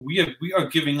We are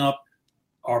giving up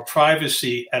our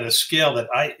privacy at a scale that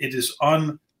it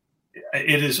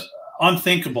is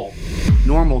unthinkable.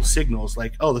 Normal signals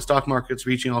like, oh, the stock market's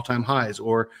reaching all-time highs,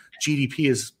 or GDP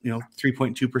is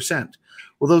 3.2%.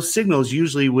 Well, those signals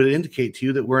usually would indicate to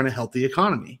you that we're in a healthy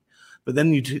economy. But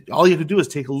then all you have to do is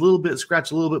take scratch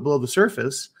a little bit below the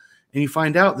surface, and you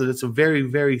find out that it's a very,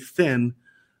 very thin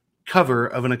cover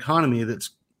of an economy that's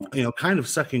kind of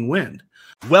sucking wind.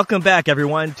 Welcome back,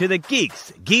 everyone, to the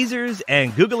Geeks, Geezers,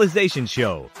 and Googlization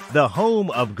show, the home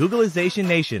of Googlization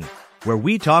Nation, where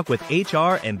we talk with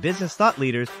HR and business thought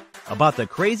leaders about the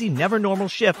crazy, never normal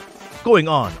shift going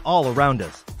on all around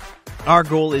us. Our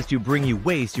goal is to bring you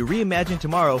ways to reimagine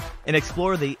tomorrow and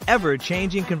explore the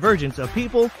ever-changing convergence of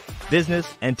people, business,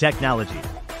 and technology.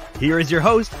 Here is your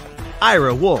host,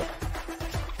 Ira Wolfe.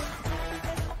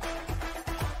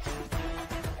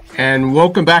 And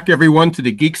welcome back, everyone, to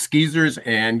the Geeks, Geezers,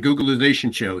 and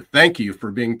Googlization show. Thank you for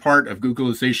being part of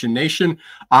Googlization Nation.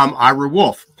 I'm Ira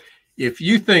Wolfe. If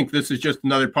you think this is just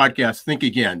another podcast, think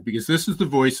again, because this is the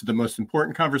voice of the most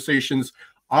important conversations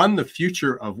on the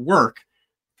future of work,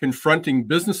 confronting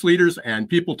business leaders and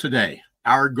people today.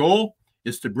 Our goal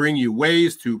is to bring you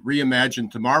ways to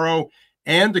reimagine tomorrow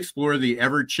and explore the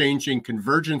ever-changing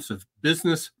convergence of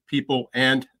business, people,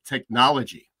 and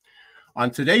technology. On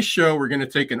today's show, we're going to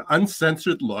take an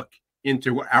uncensored look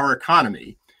into our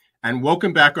economy and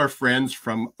welcome back our friends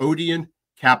from Odeon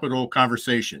Capital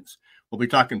Conversations. We'll be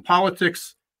talking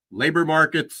politics, labor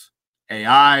markets,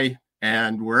 AI,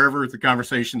 and wherever the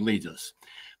conversation leads us.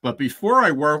 But before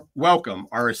I welcome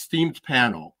our esteemed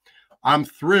panel, I'm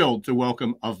thrilled to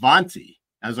welcome Avanti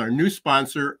as our new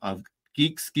sponsor of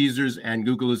Geeks, Geezers, and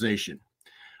Googlization.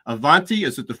 Avanti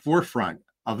is at the forefront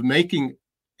of making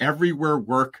everywhere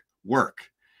work.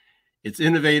 Its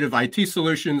innovative IT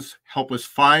solutions help us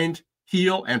find,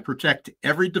 heal, and protect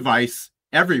every device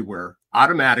everywhere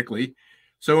automatically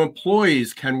so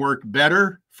employees can work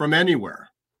better from anywhere.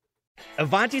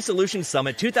 Avanti Solutions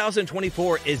Summit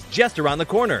 2024 is just around the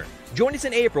corner. Join us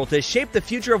in April to shape the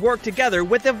future of work together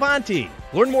with Avanti.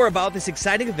 Learn more about this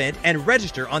exciting event and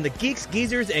register on the Geeks,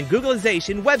 Geezers, and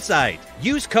Googlization website.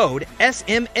 Use code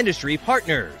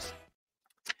SMIndustryPartners.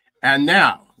 And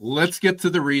now, let's get to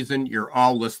the reason you're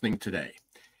all listening today.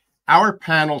 Our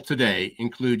panel today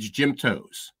includes Jim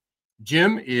Toes.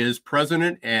 Jim is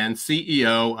president and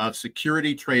CEO of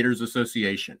Security Traders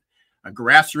Association, a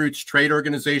grassroots trade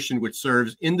organization which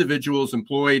serves individuals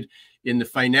employed in the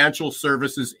financial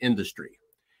services industry.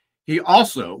 He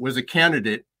also was a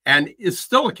candidate and is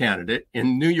still a candidate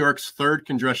in New York's 3rd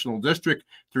Congressional District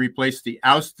to replace the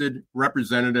ousted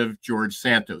Representative George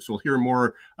Santos. We'll hear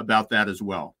more about that as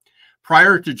well.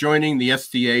 Prior to joining the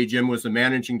STA, Jim was the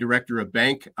managing director of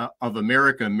Bank of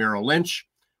America Merrill Lynch.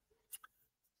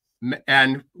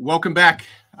 And welcome back.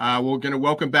 We're going to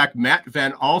welcome back Mat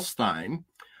Van Alstyne,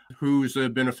 who's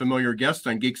been a familiar guest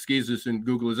on Geeks, Geezers, and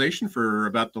Googlization for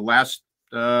about the last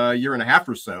year and a half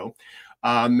or so.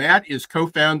 Mat is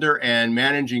co-founder and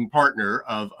managing partner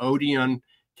of Odeon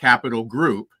Capital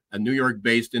Group, a New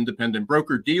York-based independent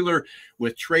broker-dealer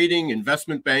with trading,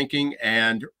 investment banking,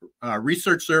 and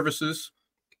research services.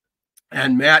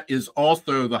 And Mat is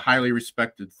also the highly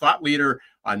respected thought leader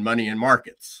on money and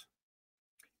markets.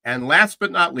 And last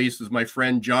but not least is my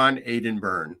friend John Aidan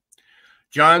Byrne.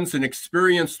 John's an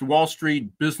experienced Wall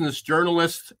Street business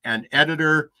journalist and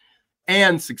editor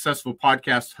and successful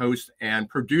podcast host and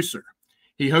producer.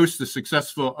 He hosts the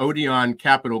successful Odeon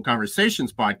Capital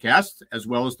Conversations podcast, as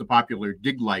well as the popular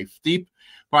Dig Life Deep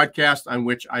podcast, on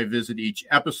which I visit each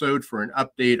episode for an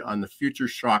update on the Future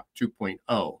Shock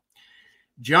 2.0.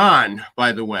 John,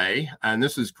 by the way, and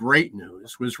this is great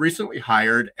news, was recently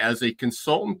hired as a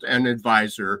consultant and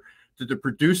advisor to the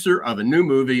producer of a new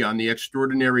movie on the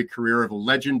extraordinary career of a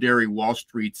legendary Wall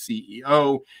Street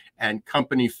CEO and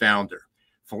company founder,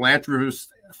 philanthropist,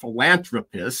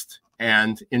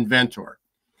 and inventor.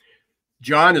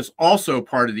 John is also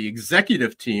part of the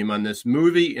executive team on this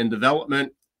movie in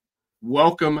development.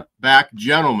 Welcome back,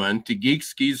 gentlemen, to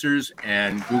Geeks, Geezers,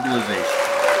 and Googlization.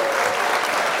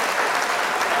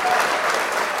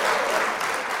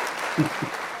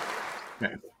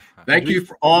 Okay. Thank you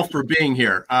all for being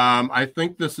here. I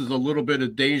think this is a little bit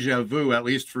of deja vu, at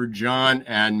least for John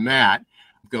and Mat,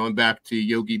 going back to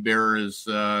Yogi Berra's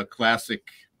classic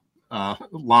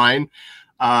line,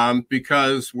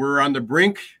 because we're on the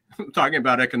brink, talking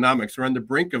about economics, we're on the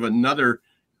brink of another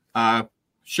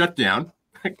shutdown.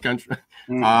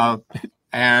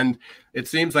 And it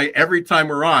seems like every time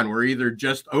we're on, we're either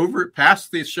just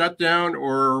past the shutdown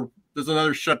or there's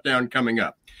another shutdown coming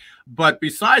up. But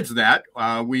besides that,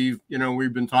 we've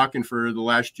been talking for the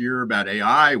last year about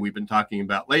AI. We've been talking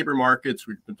about labor markets.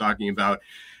 We've been talking about,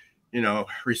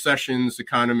 recessions,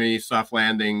 economy, soft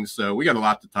landings. So we got a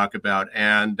lot to talk about.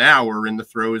 And now we're in the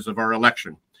throes of our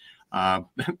election that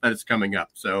is coming up.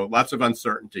 So lots of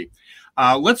uncertainty.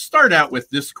 Let's start out with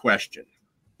this question.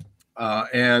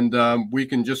 And we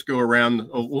can just go around.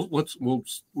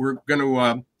 We're going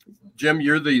to, Jim,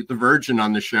 you're the virgin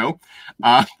on the show,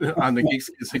 on the Geeks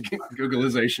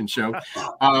Googlization show.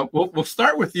 We'll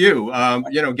start with you,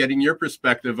 getting your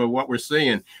perspective of what we're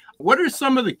seeing. What are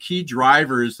some of the key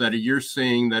drivers that you're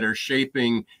seeing that are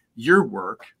shaping your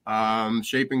work,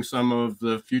 shaping some of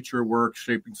the future work,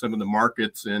 shaping some of the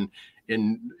markets in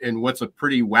what's a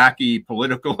pretty wacky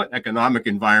political and economic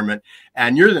environment?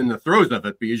 And you're in the throes of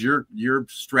it because you're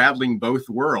straddling both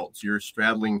worlds. You're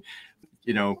straddling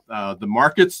the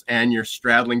markets, and you're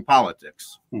straddling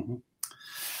politics. Mm-hmm.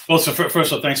 Well, so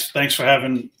first of all, thanks for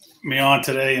having me on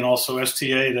today, and also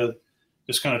STA to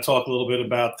just kind of talk a little bit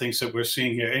about things that we're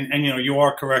seeing here. And you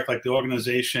are correct. Like, the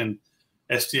organization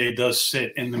STA does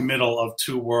sit in the middle of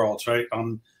two worlds, right?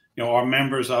 Our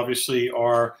members obviously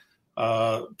are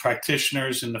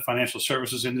practitioners in the financial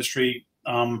services industry,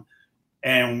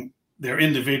 and they're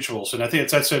individuals. And I think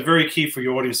that's a very key for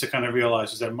your audience to kind of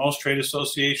realize, is that most trade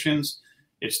associations,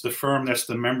 it's the firm that's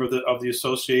the member of the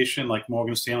association, like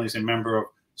Morgan Stanley is a member of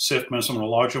SIFMA, some of the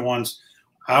larger ones.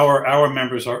 Our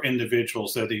members are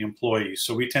individuals; they're the employees.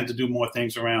 So we tend to do more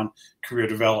things around career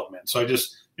development. So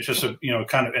it's just it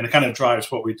kind of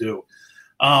drives what we do.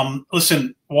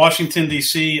 Listen, Washington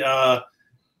D.C.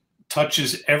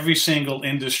 touches every single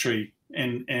industry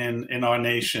in our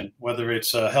nation, whether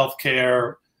it's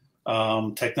healthcare,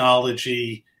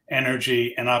 technology,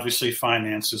 energy, and obviously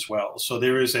finance as well. So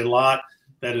there is a lot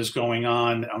that is going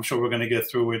on. I'm sure we're going to get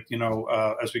through it,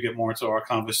 as we get more into our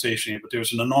conversation here. But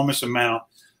there's an enormous amount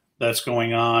that's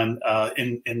going on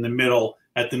in the middle,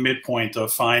 at the midpoint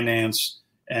of finance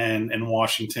and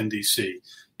Washington, D.C.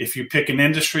 If you pick an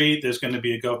industry, there's going to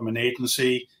be a government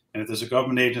agency. And if there's a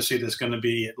government agency, there's going to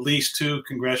be at least 2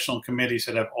 congressional committees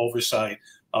that have oversight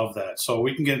of that. So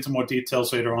we can get into more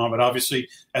details later on. But obviously,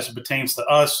 as it pertains to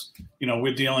us,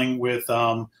 we're dealing with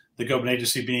the government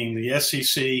agency being the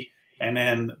SEC, and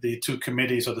then the 2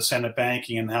 committees of the Senate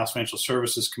Banking and the House Financial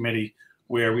Services Committee,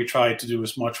 where we try to do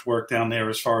as much work down there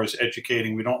as far as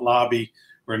educating. We don't lobby.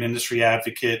 We're an industry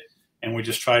advocate, and we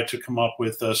just try to come up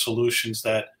with solutions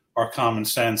that are common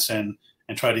sense and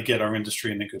try to get our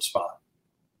industry in a good spot.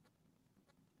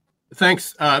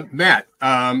 Thanks, Matt.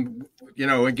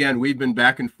 Again, we've been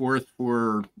back and forth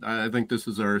for, I think this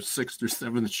is our 6th or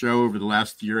 7th show over the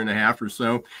last year and a half or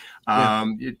so.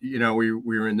 We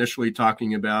were initially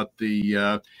talking about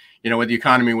the, what the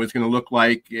economy was going to look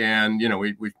like. And,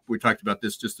 we talked about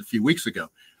this just a few weeks ago,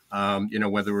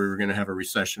 whether we were going to have a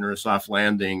recession or a soft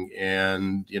landing.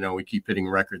 And, we keep hitting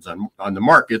records on the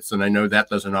markets. And I know that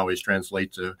doesn't always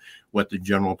translate to what the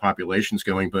general population's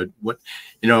going. But what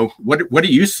are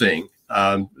you seeing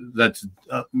that's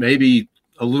maybe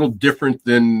a little different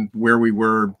than where we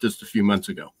were just a few months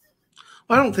ago?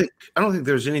 Well, I don't think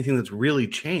there's anything that's really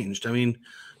changed. I mean,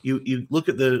 you look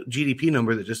at the GDP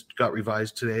number that just got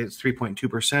revised today. It's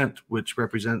 3.2%, which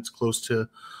represents close to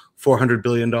 $400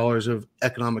 billion of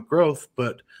economic growth.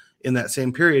 But in that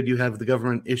same period, you have the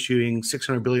government issuing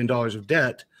 $600 billion of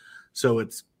debt. So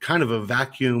it's kind of a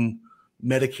vacuum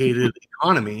medicated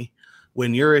economy.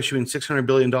 When you're issuing $600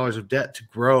 billion of debt to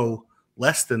grow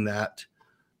less than that,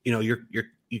 you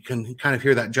can kind of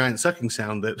hear that giant sucking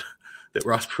sound that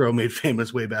Ross Perot made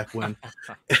famous way back when.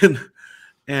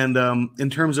 and in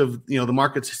terms of, the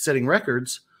markets setting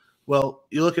records, well,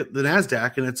 you look at the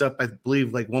NASDAQ and it's up, I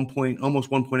believe, like almost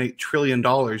 $1.8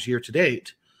 trillion year to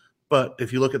date. But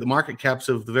if you look at the market caps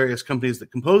of the various companies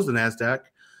that compose the NASDAQ,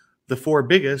 the 4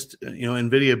 biggest,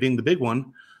 NVIDIA being the big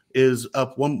one, is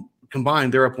up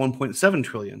combined, they're up 1.7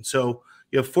 trillion. So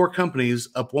you have 4 companies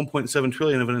up 1.7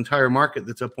 trillion of an entire market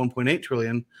that's up 1.8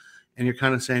 trillion. And you're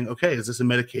kind of saying, okay, is this a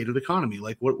medicated economy?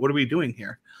 Like, what are we doing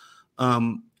here?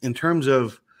 In terms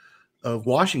of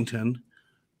Washington,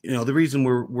 the reason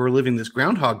we're living this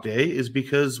Groundhog Day is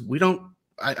because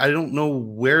I don't know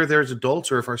where there's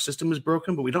adults or if our system is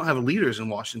broken, but we don't have leaders in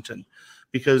Washington,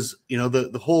 because,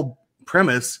 the whole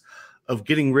premise of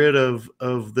getting rid of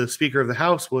the Speaker of the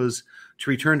House was to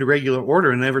return to regular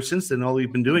order. And ever since then, all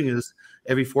we've been doing is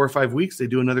every 4 or 5 weeks, they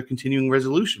do another continuing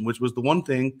resolution, which was the one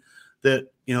thing that,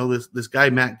 this guy,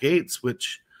 Matt Gaetz,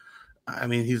 which, I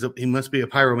mean, he must be a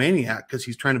pyromaniac because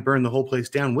he's trying to burn the whole place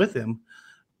down with him,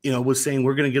 was saying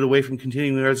we're going to get away from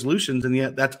continuing resolutions. And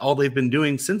yet that's all they've been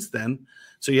doing since then.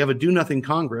 So you have a do nothing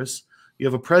Congress, you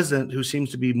have a president who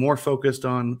seems to be more focused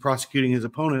on prosecuting his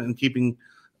opponent and keeping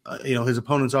his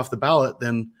opponents off the ballot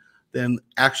than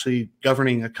actually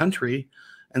governing a country.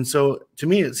 And so to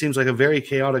me, it seems like a very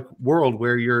chaotic world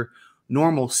where your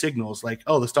normal signals like,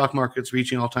 oh, the stock market's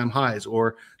reaching all-time highs,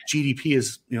 or GDP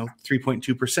is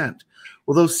 3.2%.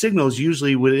 Well, those signals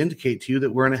usually would indicate to you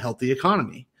that we're in a healthy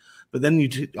economy. But then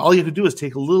all you have to do is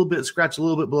take scratch a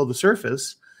little bit below the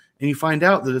surface, and you find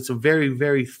out that it's a very,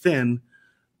 very thin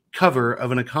cover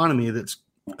of an economy that's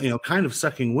kind of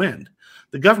sucking wind.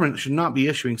 The government should not be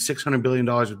issuing $600 billion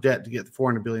of debt to get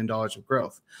 $400 billion of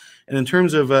growth. And in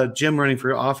terms of Jim running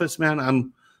for office, man, I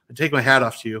take my hat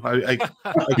off to you.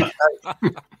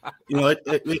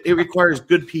 It requires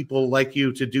good people like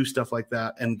you to do stuff like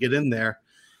that and get in there.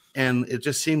 And it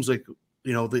just seems like,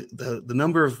 the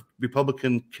number of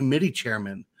Republican committee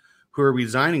chairmen who are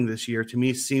resigning this year, to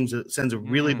me, sends a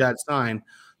really bad sign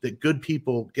that good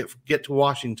people get to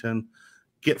Washington,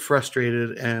 get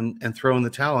frustrated and throw in the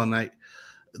towel. And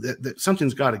that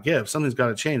something's got to give, something's got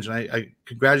to change. And I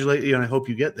congratulate you, and I hope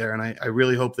you get there. And I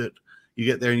really hope that you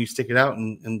get there and you stick it out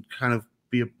and kind of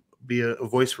be a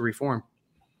voice for reform.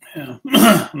 Yeah.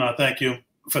 No, thank you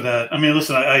for that. I mean,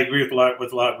 listen, I agree with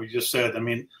a lot we just said. I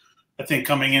mean, I think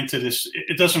coming into this,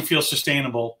 it doesn't feel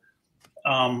sustainable.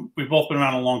 We've both been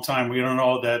around a long time. We don't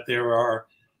know that there are.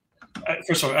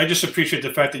 First of all, I just appreciate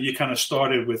the fact that you kind of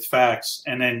started with facts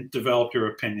and then developed your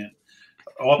opinion.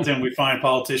 Often we find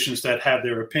politicians that have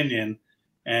their opinion,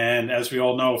 and as we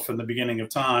all know from the beginning of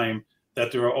time,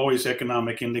 that there are always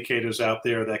economic indicators out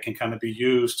there that can kind of be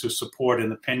used to support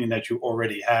an opinion that you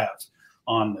already have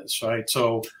on this, right?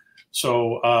 So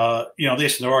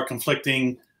listen, there are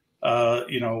conflicting,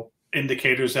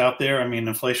 indicators out there. I mean,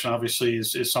 inflation obviously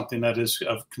is something that is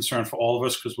of concern for all of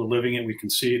us because we're living it. We can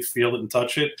see it, feel it, and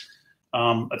touch it.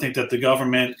 I think that the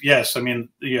government,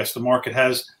 the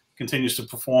market continues to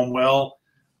perform well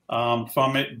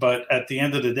from it, but at the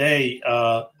end of the day,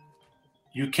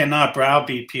 you cannot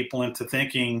browbeat people into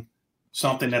thinking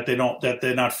something that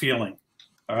they're not feeling.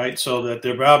 All right, so that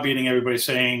they're browbeating everybody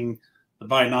saying the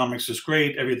Bidenomics is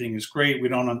great, everything is great.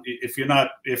 If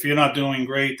you're not doing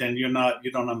great, then you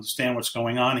don't understand what's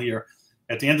going on here.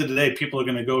 At the end of the day, people are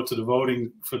going to go to the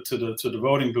voting to the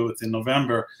voting booth in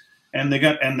November, and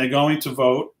they're going to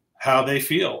vote how they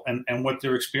feel and what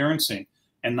they're experiencing,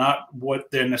 and not what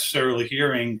they're necessarily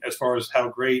hearing as far as how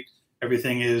great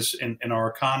everything is in our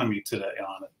economy today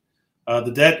on it.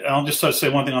 The debt, I'll just say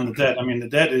one thing on the debt. I mean, the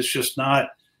debt is just not,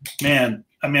 man.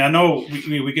 I mean, I know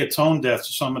we get tone deaf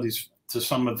to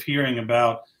some of hearing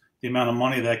about the amount of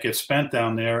money that gets spent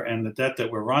down there and the debt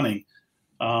that we're running.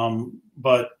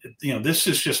 But this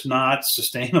is just not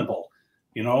sustainable,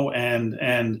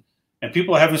 and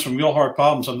people are having some real hard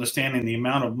problems understanding the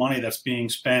amount of money that's being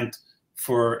spent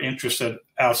for interests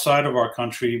outside of our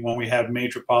country when we have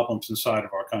major problems inside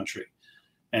of our country.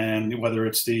 And whether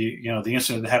it's the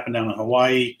incident that happened down in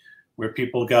Hawaii where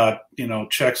people got,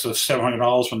 checks of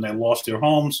 $700 when they lost their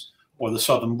homes, or the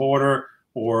southern border,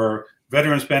 or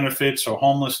veterans benefits or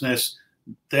homelessness,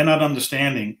 they're not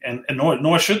understanding, and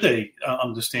nor should they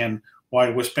understand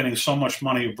why we're spending so much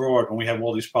money abroad when we have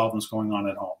all these problems going on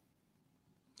at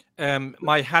home.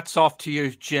 My hat's off to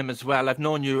you, Jim, as well. I've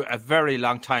known you a very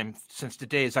long time, since the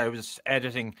days I was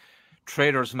editing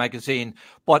Traders magazine.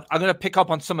 But I'm going to pick up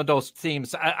on some of those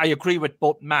themes. I agree with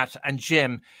both Matt and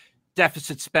Jim.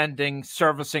 Deficit spending,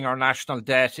 servicing our national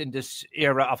debt in this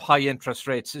era of high interest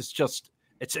rates is just,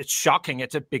 it's shocking.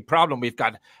 It's a big problem. We've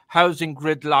got housing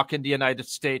gridlock in the United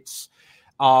States.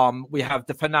 We have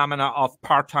the phenomena of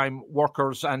part-time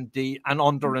workers and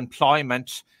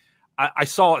underemployment. I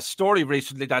saw a story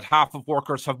recently that half of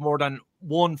workers have more than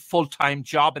one full-time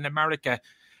job in America.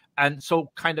 And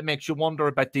so kind of makes you wonder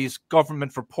about these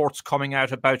government reports coming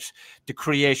out about the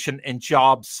creation in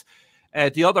jobs.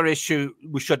 The other issue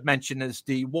we should mention is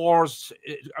the wars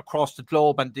across the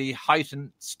globe and the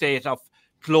heightened state of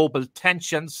global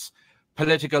tensions,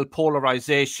 political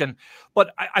polarization.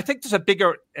 But I think there's a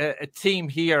bigger theme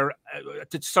here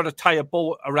to sort of tie a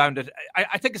bow around it.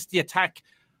 I think it's the attack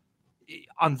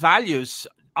on values,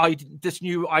 this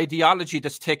new ideology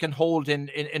that's taken hold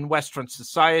in Western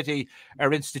society.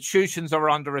 Our institutions are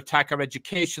under attack. Our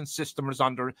education system is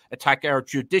under attack. Our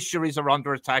judiciaries are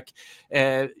under attack.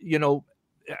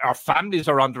 Our families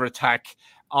are under attack.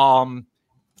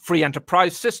 Free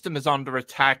enterprise system is under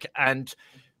attack. And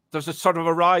there's a sort of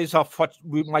a rise of what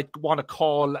we might want to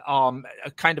call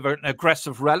a kind of an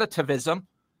aggressive relativism,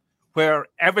 where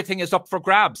everything is up for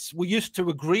grabs. We used to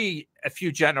agree a few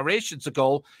generations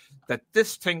ago that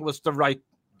this thing was the right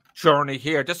journey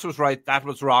here. This was right, that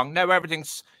was wrong. Now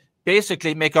everything's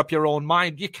basically make up your own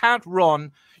mind. You can't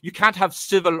have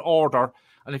civil order.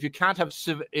 And if you can't have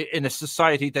in a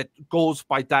society that goes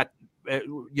by that,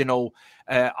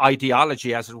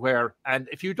 ideology, as it were, and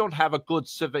if you don't have a good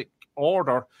civic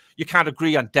order, you can't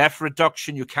agree on debt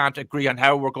reduction. You can't agree on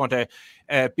how we're going to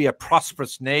be a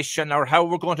prosperous nation or how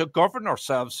we're going to govern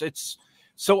ourselves.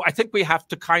 So I think we have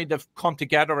to kind of come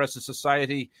together as a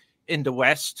society in the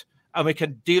West, and we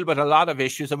can deal with a lot of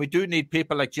issues. And we do need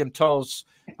people like Jim Toes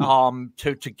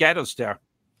to get us there.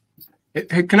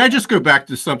 Hey, can I just go back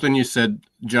to something you said,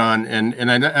 John?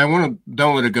 And I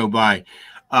don't let it go by.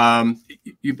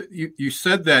 You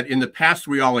said that in the past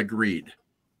we all agreed,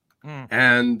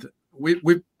 and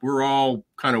we're all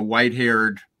kind of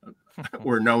white-haired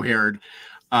or no-haired,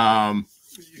 white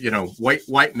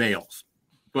males.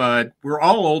 But we're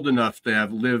all old enough to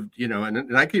have lived,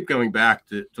 and I keep going back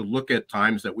to look at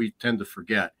times that we tend to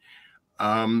forget.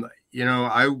 I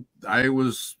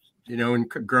was,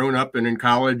 grown up and in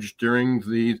college during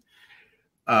the,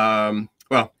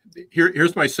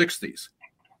 here's my 60s.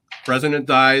 President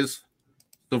dies,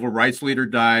 civil rights leader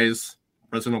dies,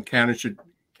 presidential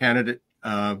candidate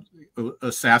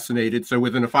assassinated. So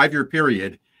within a 5-year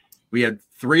period, we had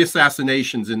 3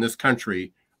 assassinations in this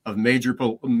country of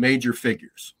major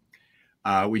figures.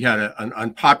 We had an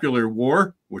unpopular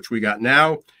war, which we got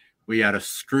now. We had a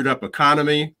screwed up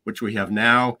economy, which we have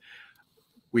now.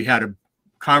 We had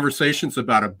conversations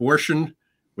about abortion,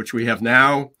 which we have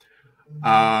now.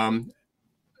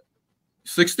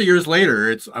 60 years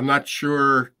later, I'm not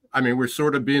sure. I mean, we're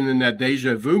sort of being in that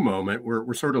deja vu moment.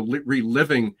 We're sort of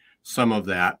reliving some of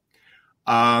that.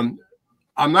 I'm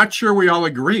not sure we all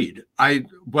agreed.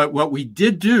 But what we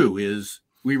did do is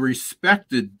we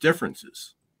respected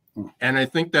differences. And I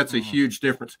think that's a huge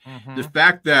difference. The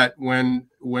fact that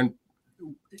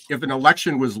if an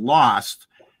election was lost,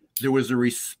 there was a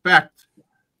respect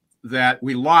that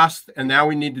we lost, and now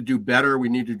we need to do better. We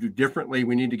need to do differently.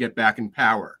 We need to get back in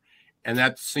power. And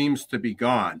that seems to be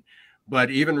gone.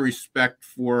 But even respect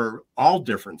for all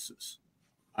differences,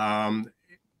 it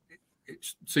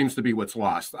seems to be what's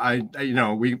lost. I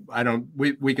don't want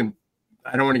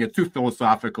to get too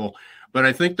philosophical, but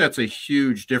I think that's a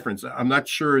huge difference. I'm not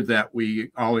sure that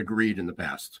we all agreed in the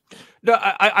past. No,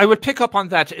 I would pick up on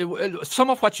that.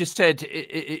 Some of what you said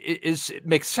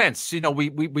makes sense.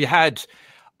 We had,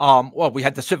 we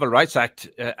had the Civil Rights Act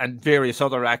and various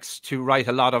other acts to right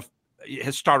a lot of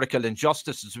historical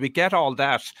injustices. We get all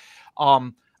that.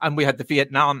 And we had the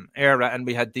Vietnam era, and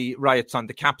we had the riots on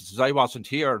the campuses. I wasn't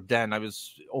here then. I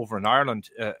was over in Ireland.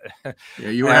 Yeah,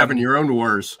 you were having your own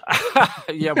wars.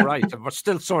 Yeah, right. We're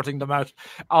still sorting them out.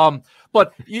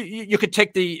 But you could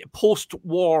take the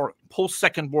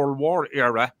post-Second World War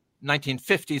era,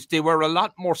 1950s. They were a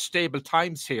lot more stable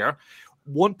times here.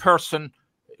 One person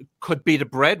could be the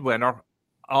breadwinner.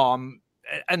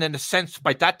 And in a sense,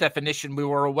 by that definition, we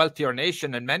were a wealthier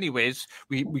nation in many ways.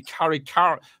 We carried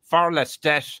far less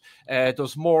debt. There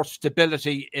was more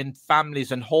stability in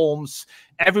families and homes.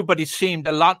 Everybody seemed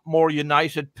a lot more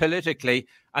united politically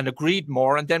and agreed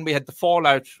more. And then we had the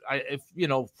fallout,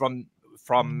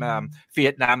 from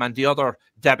Vietnam and the other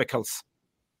debacles.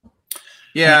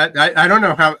 Yeah, I don't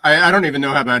know how. I don't even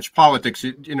know how much politics.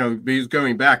 Because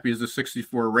going back, because the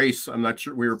 '64 race, I'm not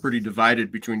sure. We were pretty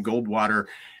divided between Goldwater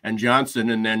and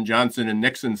Johnson, and then Johnson and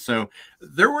Nixon. So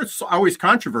there was always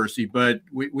controversy, but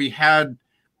we had,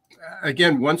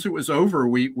 again, once it was over,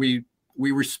 we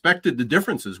respected the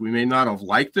differences. We may not have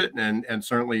liked it, and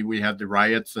certainly we had the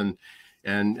riots and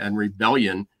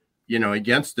rebellion,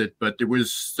 against it, but there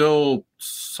was still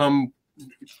some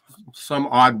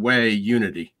odd way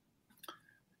unity.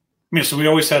 I mean, so we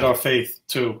always had our faith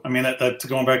too. I mean, that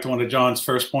going back to one of John's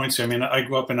first points here. I mean, I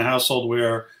grew up in a household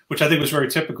which I think was very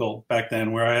typical back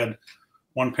then, where I had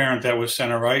one parent that was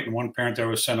center right and one parent that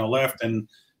was center left, and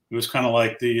it was kind of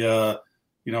like the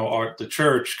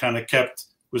church kind of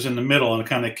was in the middle and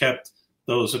kind of kept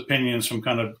those opinions from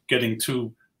kind of getting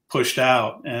too pushed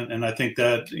out. And I think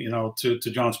that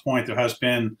to John's point, there has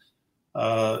been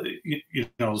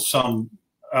some,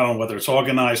 I don't know whether it's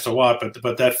organized or what,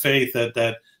 but that faith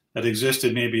that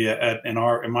existed maybe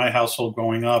in my household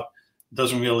growing up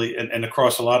doesn't really, and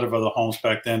across a lot of other homes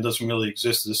back then, doesn't really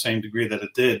exist to the same degree that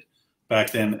it did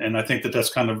back then. And I think that that's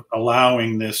kind of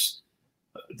allowing these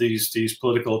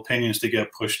political opinions to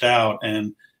get pushed out.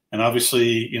 And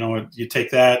obviously, you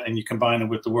take that and you combine it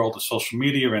with the world of social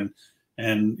media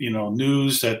and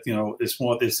news that,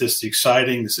 it's this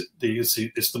exciting,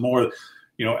 it's the more,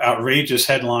 outrageous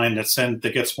headline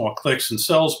that gets more clicks and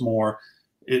sells more.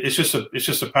 It's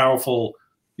just a powerful,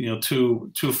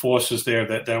 two forces there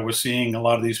that we're seeing a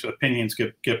lot of these opinions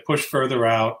get pushed further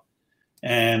out,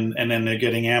 and then they're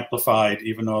getting amplified,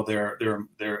 even though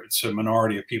it's a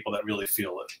minority of people that really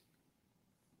feel it.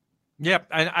 Yeah,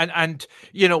 and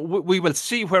you know, we will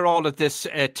see where all of this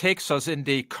takes us in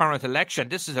the current election.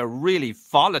 This is a really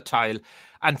volatile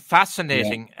and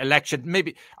fascinating election.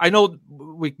 Maybe, I know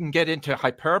we can get into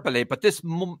hyperbole, but this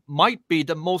might be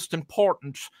the most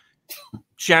important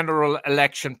general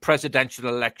election, presidential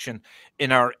election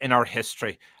in our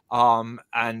history. You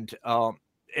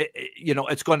know,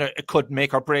 it could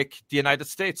make or break the United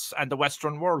States and the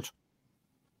Western world.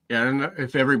 Yeah, and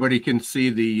if everybody can see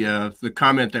the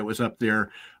comment that was up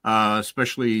there,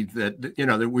 especially that, you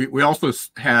know, that we also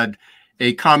had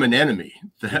a common enemy,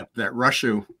 that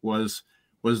Russia was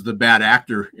the bad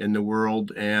actor in the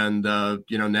world, and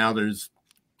you know, now there's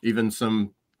even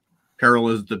some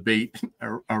perilous debate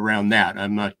around that.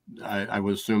 I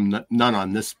would assume none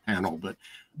on this panel, but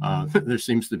there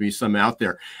seems to be some out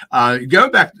there.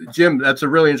 Going back, Jim, that's a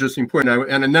really interesting point.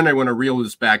 And then I want to reel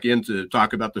this back in to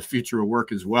talk about the future of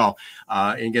work as well,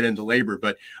 and get into labor.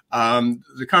 But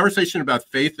the conversation about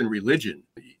faith and religion,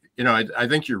 you know, I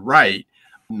think you're right.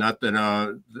 Not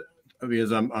that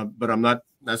because I'm not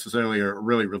necessarily a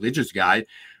really religious guy,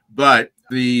 but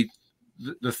the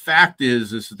fact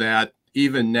is that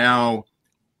even now,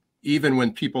 even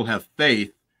when people have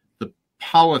faith,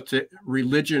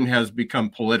 religion has become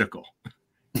political.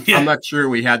 Yeah. I'm not sure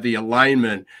we had the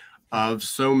alignment of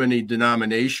so many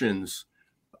denominations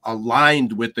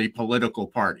aligned with a political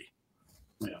party.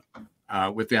 Yeah.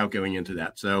 Without going into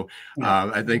that. So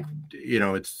I think, you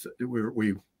know, it's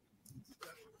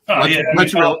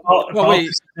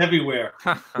everywhere.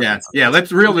 Yeah.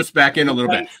 Let's reel this back in a little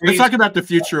bit. Let's talk about the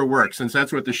future of work, since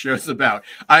that's what the show's about,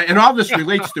 and all this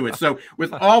relates to it. So,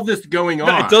 with all this going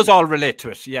on, it does all relate to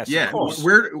it. Yes, yeah.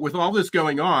 With all this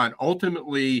going on,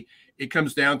 ultimately, it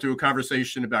comes down to a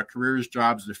conversation about careers,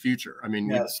 jobs, the future. I mean,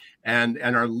 yes. and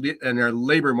our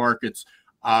labor markets.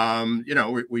 You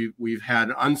know, we've had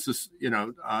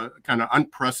kind of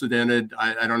unprecedented.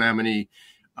 I don't know how many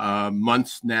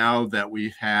months now that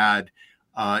we've had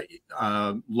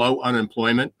low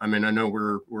unemployment. I mean, I know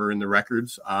we're in the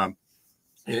records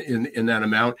in that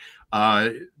amount.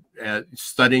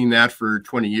 Studying that for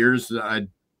 20 years,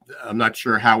 I'm not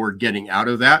sure how we're getting out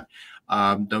of that.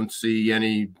 Don't see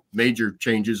any major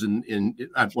changes in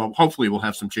well, hopefully we'll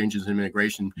have some changes in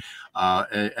immigration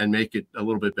and make it a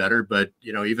little bit better. But,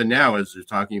 you know, even now, as they're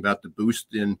talking about the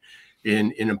boost in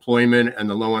employment and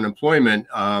the low unemployment,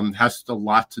 has a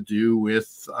lot to do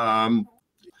with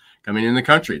coming in the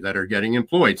country that are getting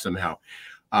employed somehow.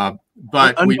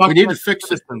 But we need to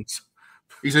fix it.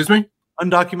 Excuse me?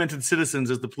 Undocumented citizens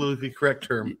is the politically correct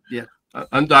term. Yeah.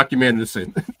 Undocumented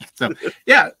citizens. So,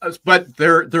 yeah, but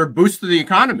they're a boost to the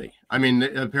economy. I mean,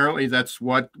 apparently that's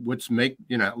what's make,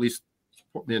 you know, at least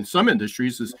in some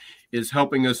industries is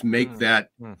helping us make that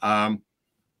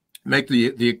make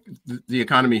the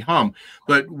economy hum.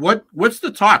 But what's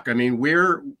the talk? I mean,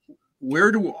 where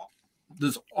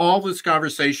does all this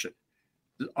conversation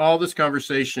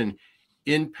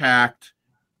impact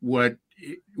what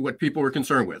people are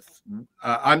concerned with?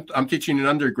 I'm teaching an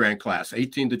undergrad class,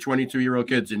 18 to 22-year-old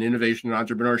kids in innovation and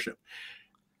entrepreneurship.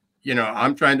 You know,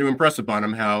 I'm trying to impress upon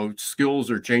them how skills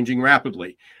are changing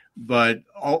rapidly, but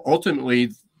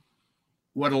ultimately,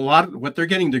 what they're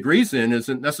getting degrees in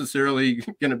isn't necessarily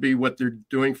going to be what they're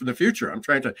doing for the future. I'm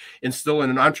trying to instill in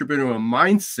an entrepreneurial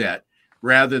mindset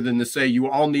rather than to say you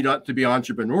all need to be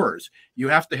entrepreneurs. You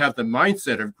have to have the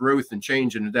mindset of growth and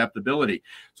change and adaptability.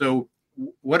 So,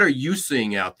 what are you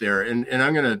seeing out there? And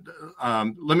I'm going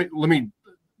to let me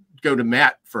go to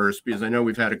Matt first, because I know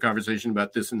we've had a conversation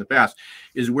about this in the past.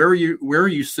 Is where are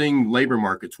you seeing labor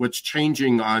markets? What's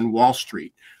changing on Wall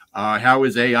Street? How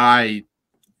is AI,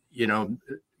 you know,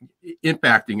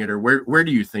 impacting it, or where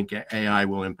do you think AI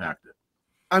will impact it?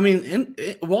 I mean,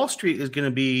 Wall Street is going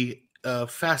to be a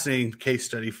fascinating case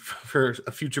study for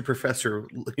a future professor,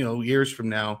 you know, years from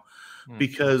now,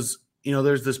 because, you know,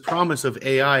 there's this promise of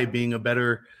AI being a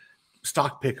better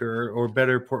stock picker or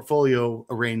better portfolio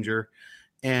arranger.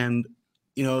 And,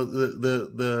 you know,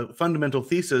 the fundamental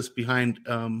thesis behind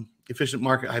efficient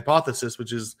market hypothesis,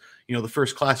 which is, you know, the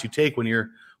first class you take when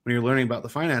you're learning about the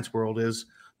finance world, is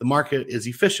the market is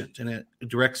efficient and it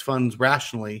directs funds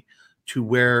rationally to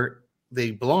where they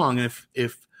belong. And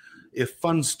if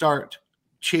funds start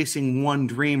chasing one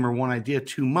dream or one idea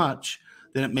too much,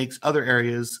 then it makes other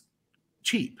areas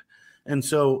cheap. And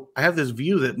so I have this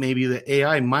view that maybe the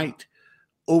AI might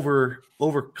over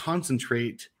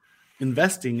concentrate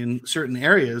investing in certain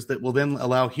areas that will then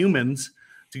allow humans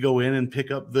to go in and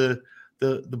pick up the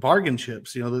bargain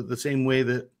chips. You know, the same way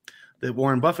that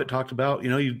Warren Buffett talked about. You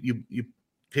know, you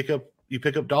pick up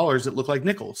dollars that look like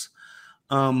nickels.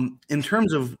 In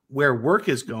terms of where work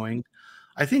is going,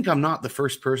 I think I'm not the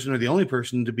first person or the only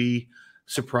person to be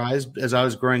surprised. As I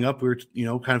was growing up, we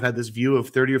were, kind of had this view of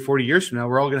 30 or 40 years from now,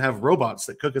 we're all going to have robots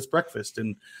that cook us breakfast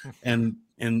and the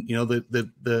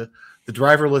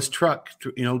driverless truck,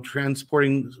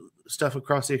 transporting stuff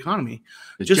across the economy.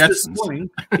 Just Jetsons. This morning,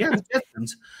 the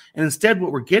Jetsons. And instead,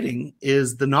 what we're getting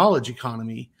is the knowledge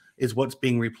economy is what's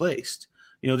being replaced.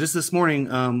 Just this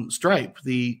morning, Stripe,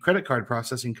 the credit card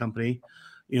processing company,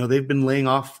 they've been laying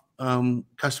off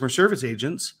customer service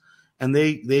agents, and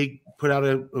they put out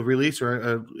a release,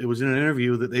 or it was in an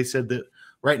interview that they said that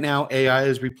right now AI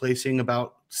is replacing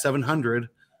about 700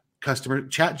 customer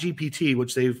ChatGPT,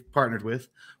 which they've partnered with,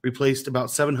 replaced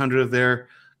about 700 of their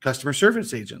customer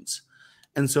service agents.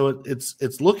 And so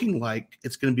it's looking like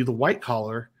it's going to be the white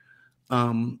collar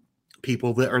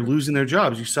people that are losing their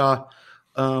jobs. You saw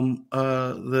I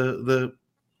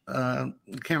can't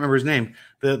remember his name,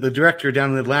 the director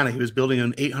down in Atlanta. He was building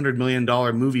an $800 million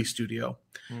movie studio,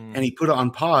 and he put it on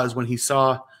pause when he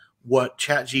saw what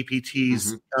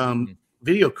ChatGPT's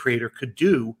video creator could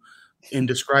do in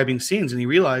describing scenes, and he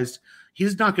realized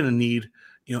he's not going to need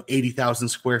 80,000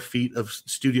 square feet of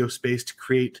studio space to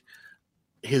create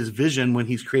his vision when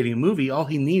he's creating a movie. All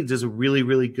he needs is a really,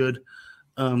 really good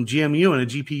GMU and a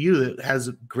GPU that has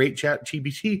great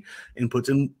ChatGPT inputs.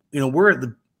 And we're at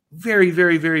the very,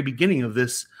 very, very beginning of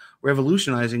this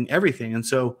revolutionizing everything. And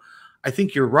so I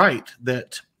think you're right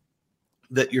that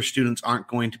your students aren't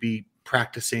going to be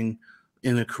practicing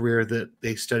in a career that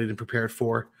they studied and prepared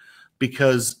for,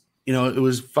 because it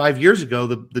was 5 years ago,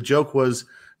 the joke was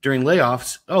during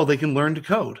layoffs, they can learn to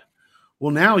code.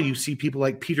 Well, now you see people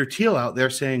like Peter Thiel out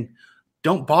there saying,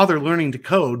 don't bother learning to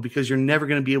code because you're never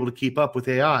going to be able to keep up with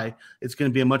AI. It's going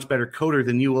to be a much better coder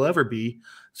than you will ever be.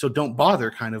 So don't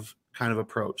bother kind of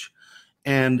approach.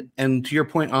 And to your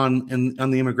point on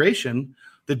the immigration,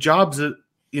 the jobs that,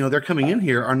 they're coming in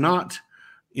here are not,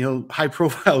 high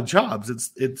profile jobs.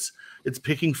 It's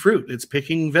picking fruit. It's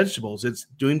picking vegetables. It's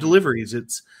doing deliveries.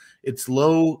 It's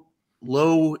low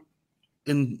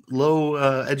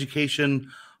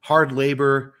education, hard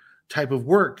labor type of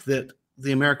work that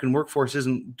the American workforce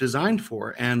isn't designed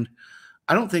for. And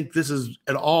I don't think this is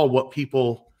at all what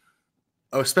people,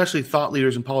 especially thought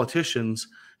leaders and politicians,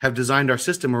 have designed our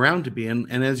system around to be.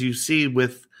 And as you see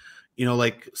with,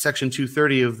 like Section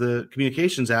 230 of the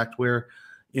Communications Act, where,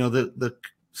 the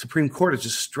Supreme Court is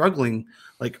just struggling.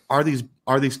 Like, are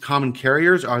these common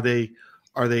carriers? Are they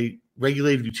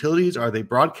regulated utilities? Are they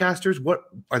broadcasters? What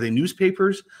are they,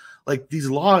 newspapers? Like, these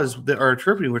laws that are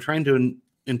interpreting, we're trying to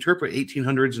interpret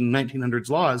 1800s and 1900s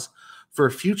laws for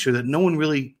a future that no one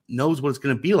really knows what it's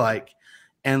going to be like.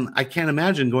 And I can't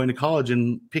imagine going to college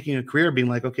and picking a career being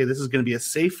like, okay, this is going to be a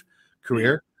safe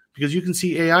career, because you can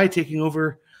see AI taking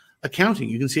over accounting.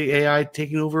 You can see AI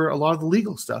taking over a lot of the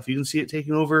legal stuff. You can see it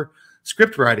taking over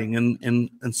script writing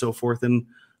and so forth. And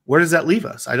where does that leave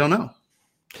us? I don't know.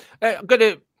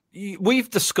 We've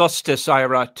discussed this,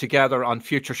 Ira, together on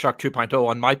Future Shock 2.0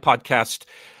 on my podcast.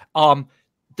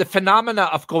 The phenomena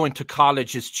of going to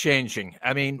college is changing.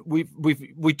 I mean,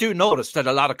 we do notice that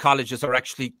a lot of colleges are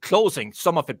actually closing,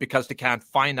 some of it because they can't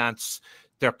finance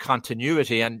their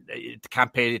continuity and they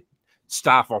can't pay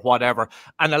staff or whatever.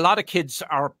 And a lot of kids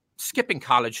are skipping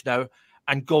college now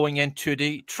and going into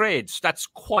the trades. That's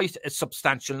quite a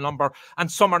substantial number. And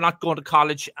some are not going to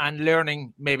college and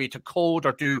learning maybe to code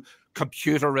or do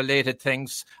computer-related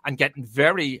things and getting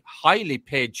very highly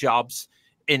paid jobs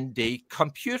in the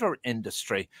computer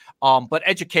industry. But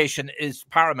education is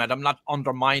paramount. I'm not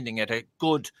undermining it. A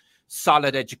good,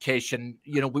 solid education,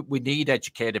 we need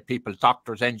educated people,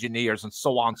 doctors, engineers, and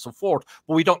so on and so forth.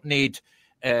 But we don't need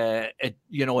an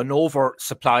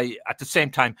oversupply at the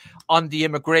same time. On the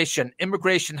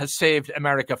immigration has saved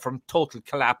America from total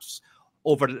collapse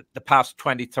over the past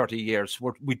 20, 30 years.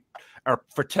 Our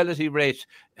fertility rate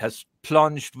has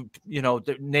plunged,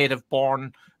 the native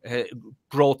born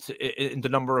growth in the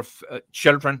number of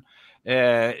children,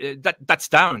 that's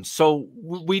down. So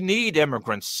we need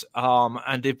immigrants,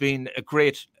 and they've been a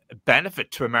great benefit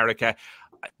to America.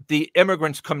 The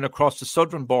immigrants coming across the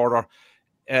southern border,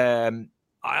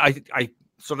 I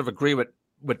sort of agree with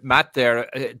Matt there.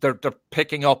 They're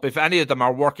picking up, if any of them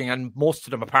are working, and most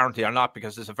of them apparently are not,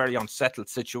 because it's a very unsettled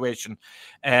situation,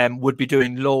 would be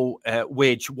doing low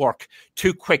wage work.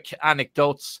 Two quick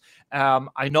anecdotes.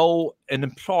 I know an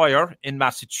employer in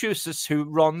Massachusetts who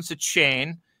runs a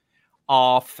chain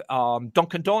of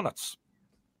Dunkin' Donuts,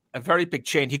 a very big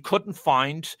chain. He couldn't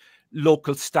find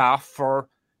local staff for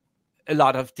a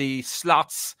lot of the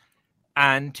slots,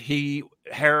 and he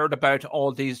heard about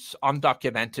all these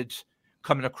undocumented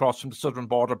coming across from the southern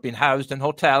border, being housed in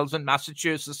hotels in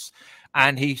Massachusetts.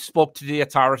 And he spoke to the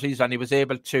authorities, and he was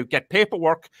able to get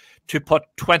paperwork to put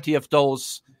 20 of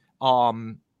those, call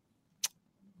them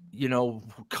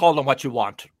what you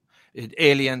want,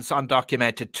 aliens,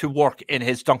 undocumented, to work in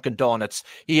his Dunkin' Donuts.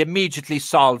 He immediately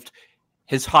solved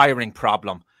his hiring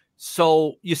problem.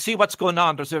 So you see what's going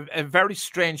on. There's a very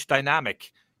strange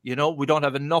dynamic. We don't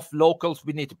have enough locals.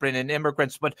 We need to bring in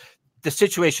immigrants. But the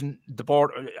situation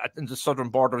in the southern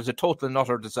border is a total and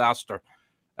utter disaster.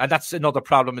 And that's another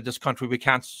problem in this country. We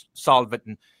can't solve it.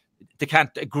 And they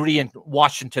can't agree in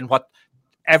Washington what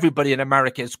everybody in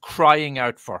America is crying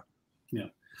out for. Yeah.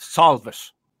 Solve it.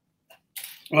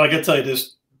 Well, I got to tell you,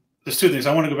 there's two things.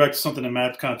 I want to go back to something that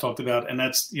Matt kind of talked about, and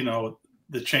that's,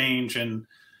 the change. And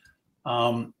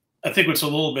I think what's a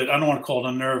little bit, I don't want to call it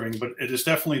unnerving, but it is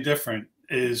definitely different,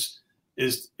 is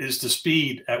the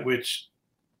speed at which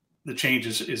the change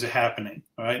is happening.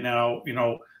 All right. Now,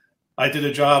 I did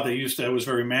a job that was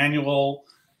very manual.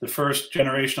 The first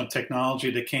generation of technology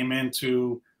that came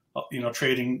into,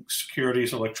 trading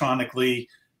securities electronically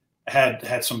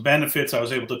had some benefits. I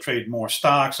was able to trade more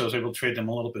stocks. I was able to trade them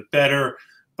a little bit better.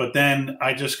 But then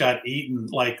I just got eaten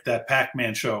like that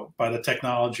Pac-Man show by the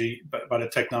technology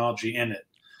in it.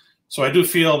 So I do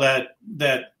feel that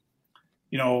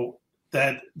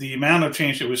the amount of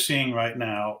change that we're seeing right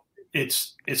now,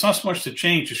 it's not so much the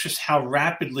change, it's just how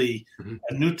rapidly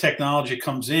a new technology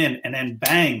comes in, and then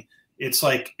bang, it's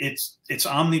like it's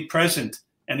omnipresent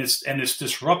and it's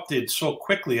disrupted so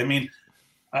quickly. I mean,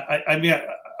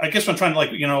 I guess I'm trying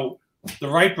to the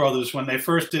Wright brothers, when they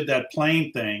first did that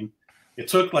plane thing, it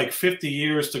took like 50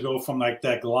 years to go from like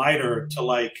that glider to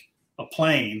like a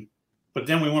plane, but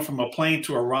then we went from a plane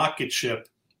to a rocket ship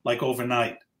like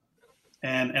overnight.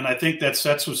 And I think that's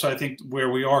what I think where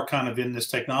we are kind of in this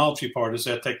technology part, is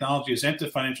that technology is into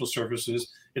financial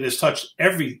services. It has touched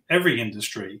every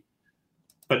industry,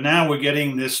 but now we're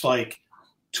getting this like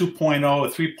 2.0 or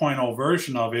 3.0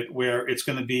 version of it, where it's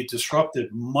going to be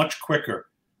disrupted much quicker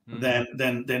than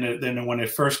when it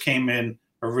first came in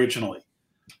originally.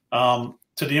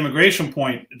 To the immigration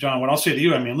point, John, what I'll say to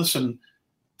you, I mean, listen,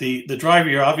 the driver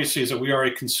here obviously is that we are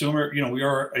a consumer. We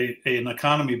are an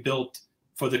economy built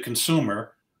for the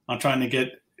consumer on trying to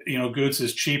get goods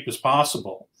as cheap as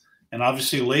possible, and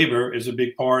obviously labor is a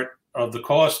big part of the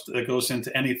cost that goes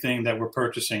into anything that we're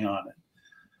purchasing on it.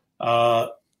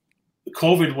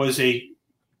 COVID was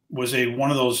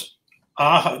one of those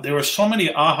there were so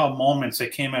many aha moments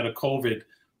that came out of COVID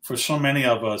for so many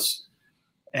of us,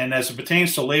 and as it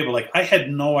pertains to labor, like I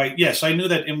had no idea. Yes, I knew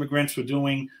that immigrants were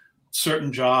doing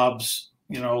certain jobs,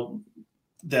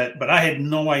 but I had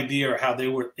no idea how they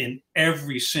were in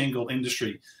every single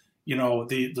industry.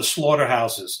 The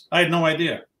slaughterhouses, I had no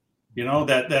idea.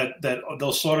 That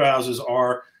those slaughterhouses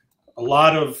are a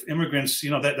lot of immigrants.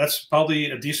 That's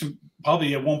probably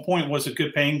probably at one point was a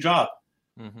good paying job,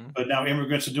 but now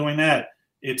immigrants are doing that.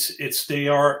 They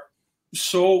are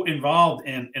so involved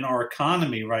in our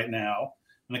economy right now,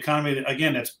 an economy that,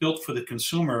 again, that's built for the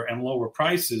consumer and lower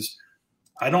prices.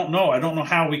 I don't know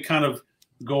how we kind of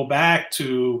go back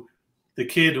to the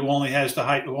kid who only has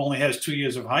 2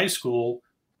 years of high school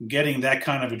getting that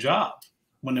kind of a job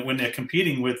when they're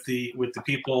competing with the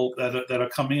people that are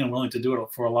coming in willing to do it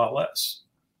for a lot less.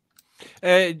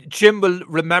 Jim will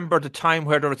remember the time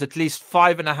where there was at least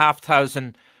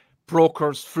 5,500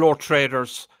 brokers, floor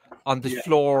traders on the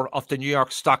floor of the New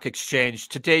York Stock Exchange.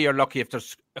 Today, you're lucky if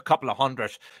there's a couple of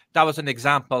hundred. That was an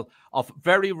example of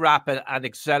very rapid and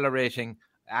accelerating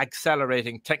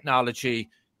technology,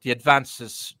 the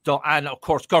advances, and of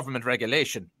course, government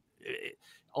regulation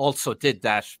also did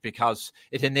that, because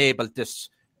it enabled this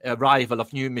arrival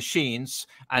of new machines.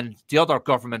 And the other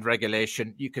government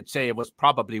regulation, you could say it was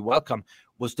probably welcome,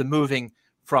 was the moving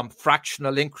from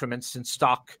fractional increments in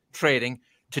stock trading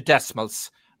to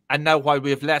decimals. And now, while we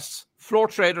have less floor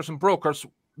traders and brokers,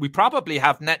 we probably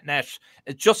have net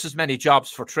just as many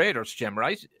jobs for traders, Jim,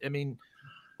 right? I mean,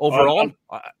 overall,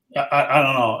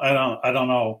 I don't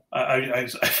know. I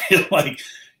feel like,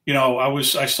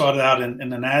 I started out in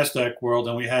the NASDAQ world,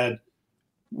 and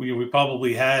we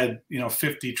probably had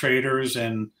 50 traders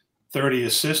and 30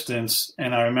 assistants.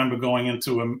 And I remember going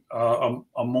into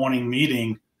a morning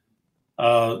meeting,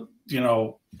 around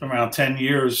 10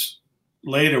 years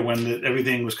later, when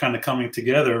everything was kind of coming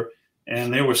together,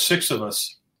 and there were 6 of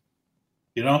us.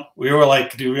 We were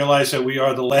like, do you realize that we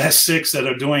are the last 6 that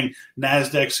are doing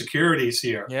NASDAQ securities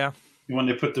here? Yeah. When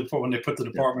they put the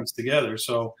departments together.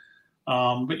 So,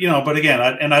 but again,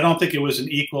 I don't think it was an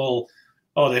equal.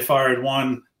 Oh, they fired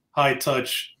one high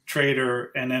touch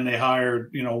trader, and then they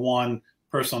hired one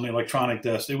person on the electronic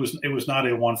desk. It was not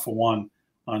a 1-for-1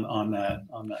 on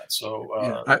that. So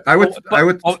I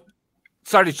would.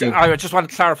 Sorry, I just want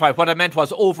to clarify. What I meant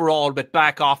was overall with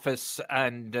back office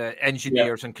and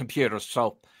engineers and computers.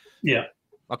 So yeah,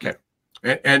 okay.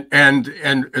 And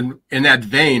in that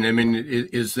vein, I mean,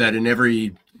 is that in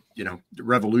every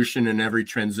revolution and every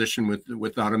transition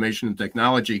with automation and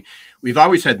technology, we've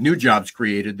always had new jobs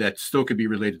created that still could be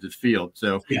related to the field.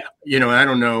 So I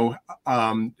don't know,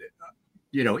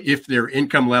 if their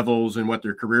income levels and what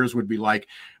their careers would be like,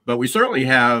 but we certainly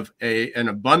have an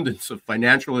abundance of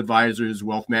financial advisors,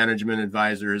 wealth management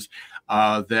advisors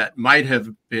that might have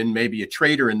been maybe a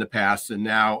trader in the past and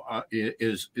now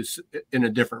is in a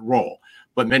different role.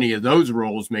 But many of those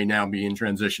roles may now be in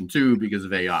transition too because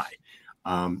of AI,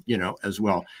 as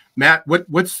well. Matt,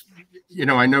 what's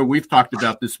I know we've talked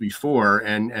about this before,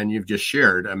 and you've just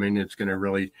shared. I mean, it's going to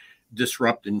really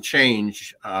disrupt and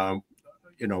change,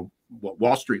 what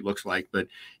Wall Street looks like. But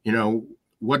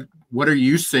what are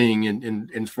you seeing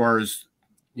in far as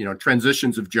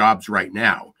transitions of jobs right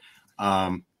now?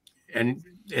 And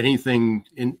anything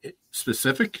in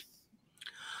specific?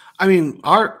 I mean,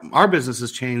 our business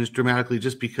has changed dramatically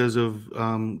just because of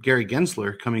Gary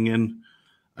Gensler coming in.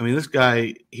 I mean, this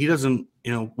guy, he doesn't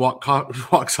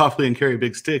walk softly and carry a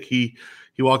big stick. He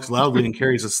walks loudly and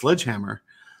carries a sledgehammer.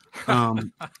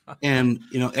 And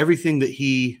everything that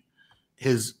he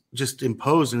has just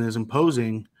imposed and is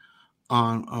imposing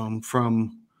on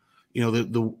from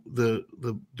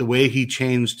the way he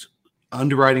changed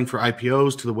underwriting for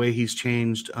IPOs to the way he's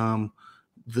changed from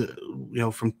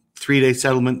 3-day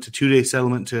settlement to 2-day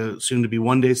settlement to soon to be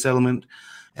 1-day settlement,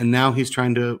 and now he's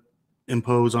trying to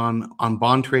impose on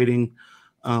bond trading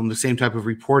the same type of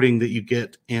reporting that you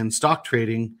get in stock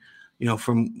trading.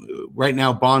 From right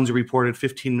now, bonds are reported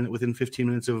within 15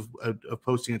 minutes of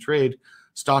posting a trade.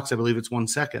 Stocks, I believe it's 1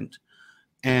 second.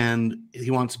 And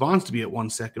he wants bonds to be at 1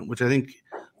 second, which I think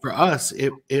for us,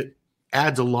 it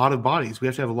adds a lot of bodies. We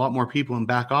have to have a lot more people in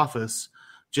back office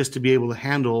just to be able to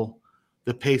handle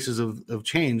the paces of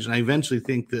change. And I eventually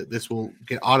think that this will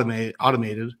get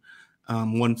automated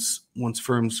once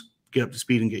firms get up to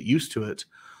speed and get used to it.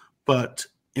 But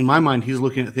in my mind, he's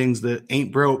looking at things that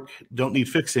ain't broke, don't need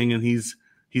fixing, and he's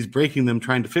breaking them,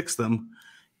 trying to fix them.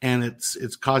 And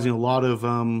it's causing a lot of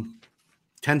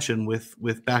tension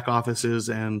with back offices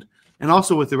and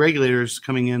also with the regulators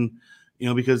coming in,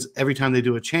 because every time they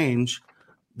do a change,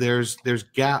 there's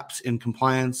gaps in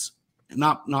compliance,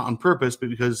 not on purpose, but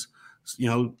because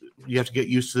you have to get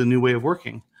used to the new way of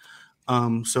working.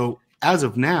 So as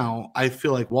of now, I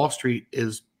feel like Wall Street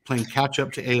is playing catch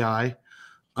up to AI.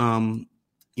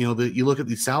 You look at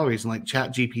these salaries, and like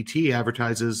ChatGPT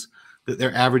advertises that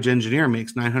their average engineer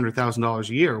makes $900,000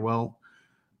 a year. Well,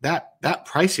 that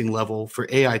pricing level for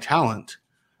AI talent,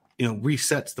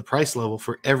 resets the price level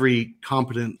for every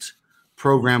competent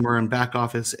programmer and back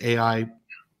office AI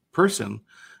person.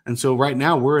 And so right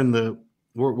now we're on the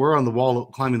wall,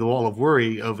 climbing the wall of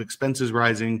worry of expenses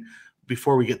rising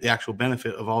before we get the actual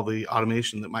benefit of all the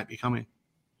automation that might be coming.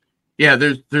 Yeah,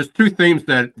 there's two themes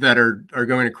that are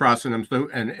going across, and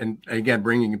and again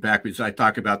bringing it back because I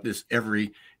talk about this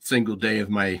every single day of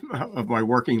my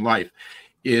working life,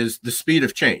 is the speed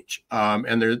of change.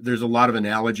 And there's a lot of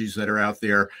analogies that are out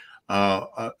there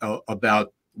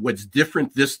about what's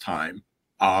different this time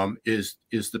is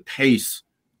the pace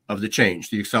of the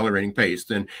change, the accelerating pace.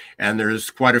 And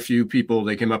there's quite a few people,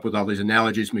 they came up with all these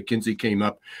analogies. McKinsey came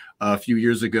up a few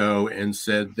years ago and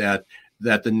said that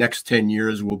the next 10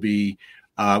 years will be,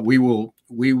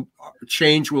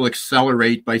 change will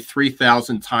accelerate by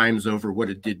 3,000 times over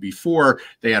what it did before.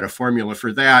 They had a formula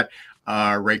for that.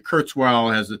 Ray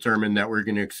Kurzweil has determined that we're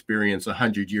going to experience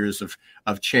 100 years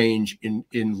of change in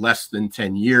less than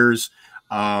 10 years.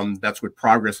 That's what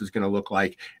progress is going to look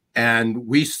like. And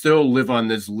we still live on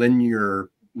this linear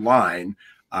line,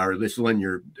 or this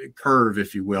linear curve,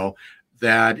 if you will,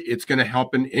 that it's going to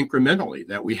happen incrementally,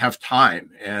 that we have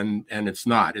time, and it's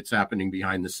not. It's happening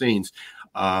behind the scenes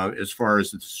as far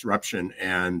as the disruption.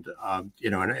 And,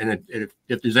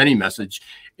 if there's any message,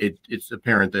 it's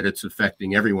apparent that it's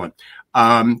affecting everyone.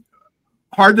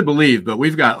 Hard to believe, but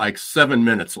we've got like 7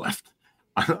 minutes left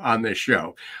on this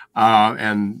show.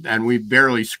 And we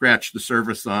barely scratched the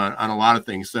surface on a lot of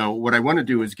things. So what I want to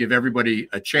do is give everybody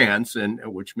a chance, and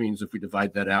which means if we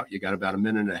divide that out, you got about 1.5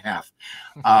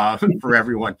 minutes for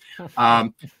everyone.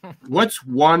 What's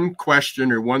one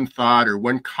question or one thought or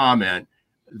one comment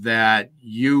that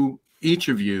each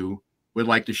of you would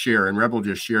like to share? And Rebel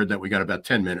just shared that we got about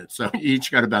 10 minutes. So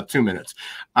each got about 2 minutes.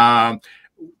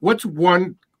 What's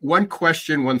one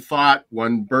question, one thought,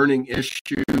 one burning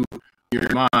issue, your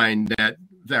mind that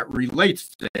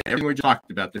relates to everything we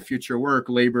talked about, the future of work,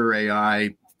 labor, AI,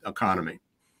 economy?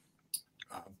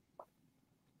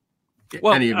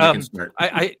 Well, any of you can start.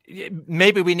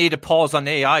 Maybe we need a pause on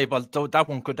AI, but that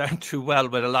won't go down too well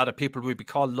with a lot of people. We'd be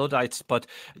called Luddites. But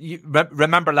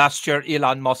remember last year,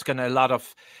 Elon Musk and a lot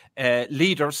of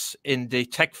leaders in the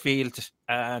tech field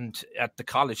and at the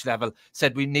college level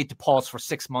said we need to pause for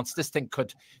 6 months. This thing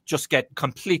could just get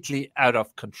completely out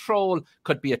of control,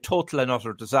 could be a total and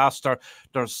utter disaster.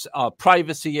 There's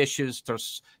privacy issues,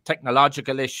 there's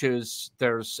technological issues,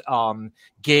 there's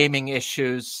gaming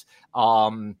issues,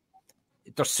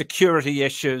 there's security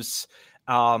issues,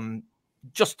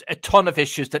 just a ton of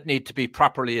issues that need to be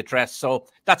properly addressed. So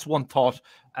that's one thought.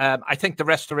 I think the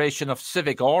restoration of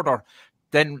civic order,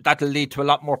 then that'll lead to a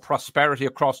lot more prosperity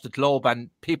across the globe and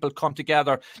people come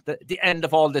together. The end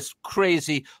of all this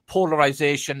crazy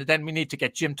polarization, and then we need to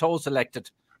get Jim Toes elected.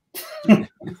 Yeah.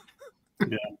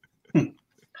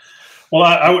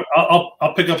 Well,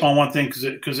 I'll pick up on one thing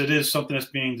because it is something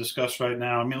that's being discussed right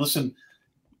now. I mean, listen,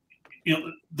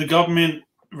 the government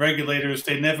regulators,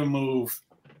 they never move,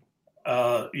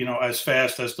 as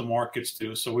fast as the markets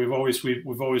do. So we've always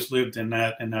lived in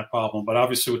that problem. But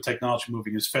obviously, with technology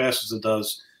moving as fast as it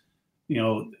does,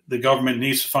 the government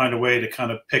needs to find a way to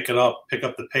kind of pick up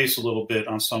the pace a little bit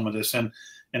on some of this. And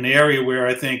the area where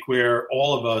I think where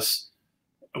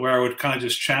I would kind of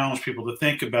just challenge people to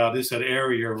think about is that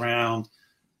area around,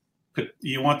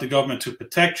 you want the government to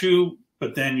protect you,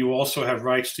 but then you also have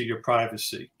rights to your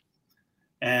privacy.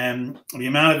 And the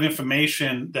amount of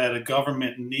information that a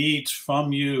government needs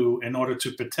from you in order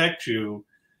to protect you,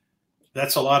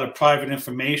 that's a lot of private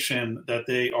information that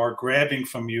they are grabbing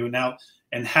from you now.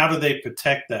 And how do they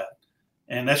protect that?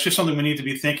 And that's just something we need to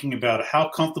be thinking about. How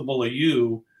comfortable are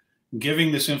you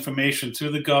giving this information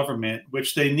to the government,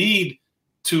 which they need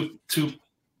to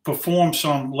perform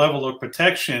some level of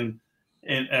protection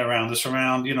around this,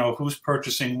 around who's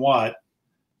purchasing what,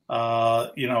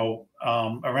 around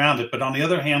it. But on the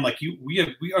other hand,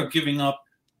 we are giving up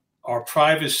our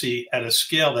privacy at a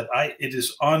scale that it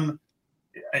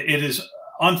is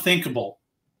unthinkable.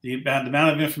 The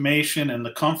amount of information and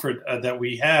the comfort that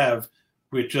we have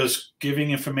with just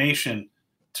giving information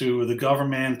to the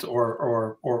government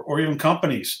or even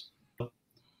companies.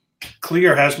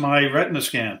 Clear has my retina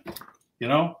scan,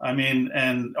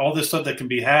 and all this stuff that can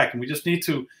be hacked. And we just need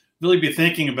to really be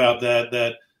thinking about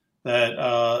that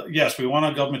yes, we want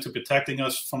our government to be protecting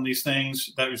us from these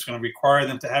things. That is going to require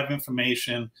them to have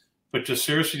information, but just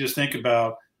seriously just think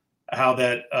about how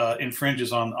that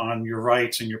infringes on your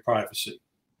rights and your privacy.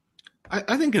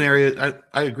 I think an area,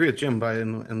 I agree with Jim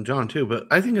and John too, but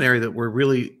I think an area that we're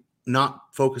really not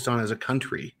focused on as a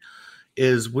country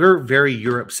is we're very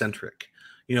Europe-centric.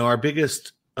 Our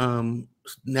biggest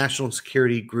national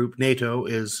security group, NATO,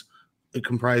 is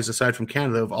comprised, aside from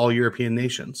Canada, of all European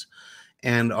nations.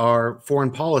 And our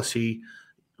foreign policy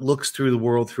looks through the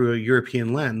world through a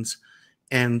European lens.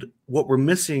 And what we're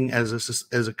missing as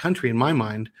a country, in my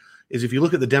mind, is if you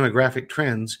look at the demographic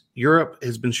trends, Europe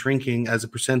has been shrinking as a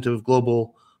percent of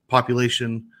global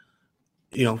population,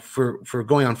 for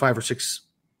going on 5 or 6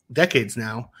 decades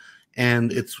now,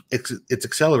 and it's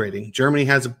accelerating. Germany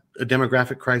has a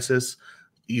demographic crisis.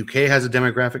 UK has a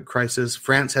demographic crisis.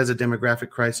 France has a demographic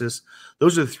crisis.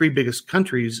 Those are the 3 biggest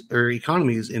countries or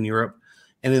economies in Europe.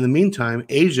 And in the meantime,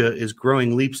 Asia is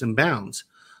growing leaps and bounds.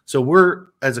 So we're,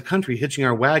 as a country, hitching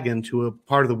our wagon to a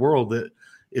part of the world that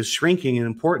is shrinking in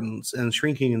importance and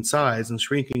shrinking in size and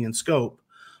shrinking in scope,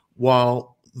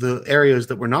 while the areas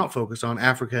that we're not focused on,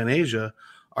 Africa and Asia,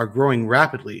 are growing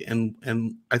rapidly. And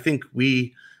I think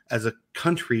we, as a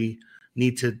country,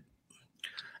 need to,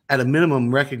 at a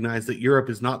minimum, recognize that Europe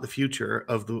is not the future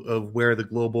of where the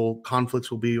global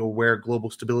conflicts will be or where global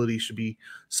stability should be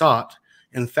sought.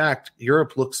 In fact,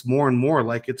 Europe looks more and more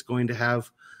like it's going to have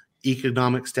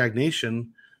economic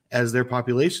stagnation as their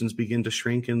populations begin to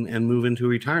shrink and move into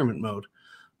retirement mode.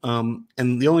 And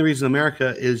the only reason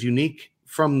America is unique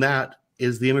from that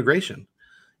is the immigration.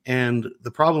 And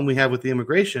the problem we have with the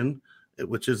immigration,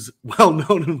 which is well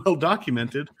known and well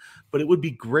documented, but it would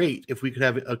be great if we could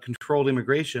have a controlled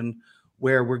immigration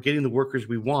where we're getting the workers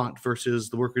we want versus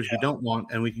the workers we don't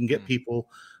want, and we can get people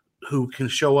who can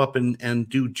show up and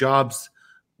do jobs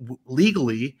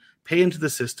legally, pay into the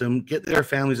system, get their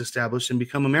families established, and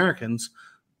become Americans,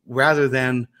 rather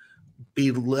than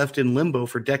be left in limbo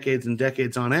for decades and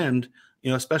decades on end.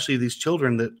 Especially these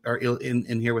children that are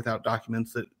in here without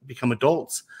documents that become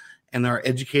adults and are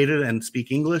educated and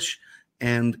speak English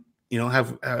and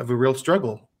have a real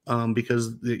struggle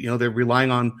because they're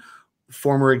relying on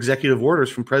former executive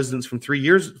orders from presidents from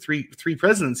 3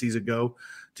 presidencies ago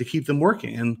to keep them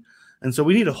working. And so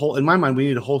we need in my mind, we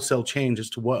need a wholesale change as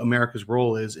to what America's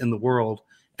role is in the world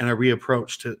and a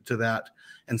reapproach to that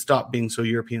and stop being so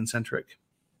European centric.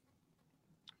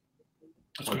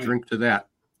 I'll drink to that.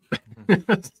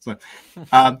 So,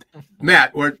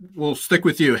 Matt, we'll stick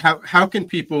with you. How can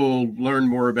people learn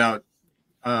more about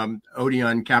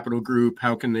Odeon Capital Group?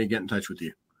 How can they get in touch with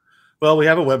you? Well, we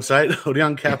have a website,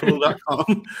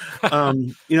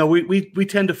 odeoncapital.com. We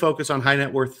tend to focus on high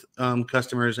net worth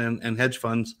customers and hedge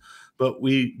funds, but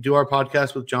we do our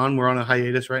podcast with John. We're on a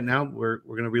hiatus right now. We're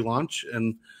going to relaunch,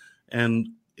 and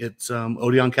it's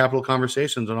Odeon Capital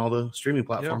Conversations on all the streaming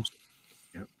platforms.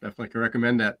 Yeah, definitely can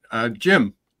recommend that.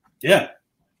 Jim. Yeah.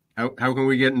 How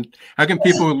can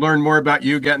people learn more about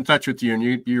you, get in touch with you, and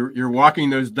you're walking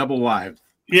those double lives?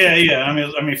 Yeah. I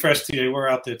mean, for STA, we're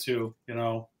out there too.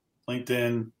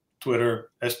 LinkedIn,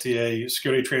 Twitter, STA,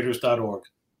 securitytraders.org.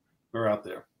 We're out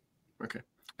there. Okay.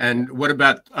 And what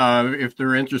about if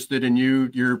they're interested in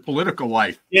your political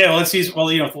life? Yeah, well, it's easy. Well,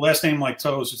 if the last name like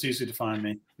Toes, it's easy to find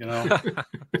me.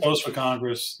 Toes for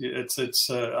Congress. It's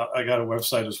I got a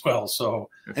website as well. So.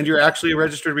 And you're actually a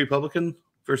registered Republican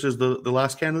versus the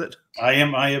last candidate? I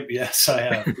am. Yes, I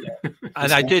have. Yeah.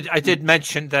 And I did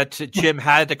mention that Jim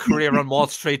had a career on Wall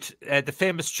Street. The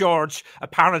famous George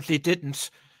apparently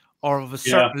didn't, or was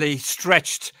certainly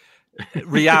stretched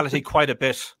reality quite a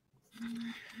bit.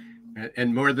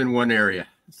 And more than one area.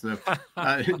 So,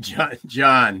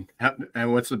 John,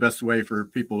 and what's the best way for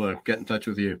people to get in touch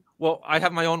with you? Well, I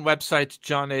have my own website,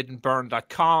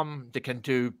 johnaidanbyrne.com. They can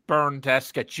do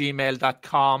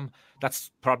byrnedesk@gmail.com.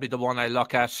 That's probably the one I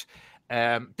look at.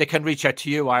 They can reach out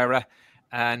to you, Ira,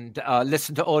 and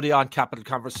listen to Odeon Capital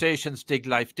Conversations, dig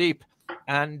life deep,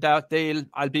 and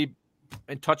I'll be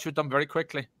in touch with them very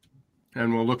quickly.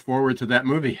 And we'll look forward to that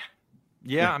movie.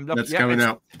 Yeah, that's coming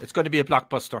out. It's going to be a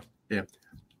blockbuster. Yeah.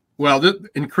 Well,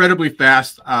 incredibly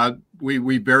fast.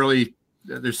 We barely.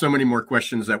 There's so many more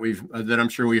questions that I'm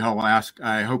sure we all ask.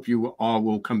 I hope you all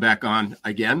will come back on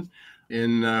again.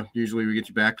 Usually we get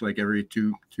you back like every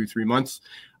 2-3 months,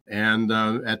 and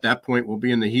at that point we'll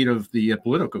be in the heat of the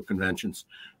political conventions.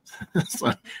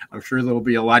 So I'm sure there'll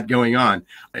be a lot going on.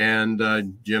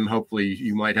 And Jim, hopefully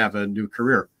you might have a new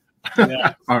career.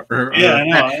 Yeah. or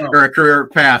a career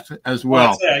path as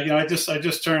well. I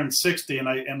just turned 60, and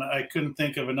I couldn't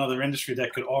think of another industry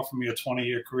that could offer me a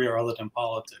 20-year career other than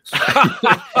politics.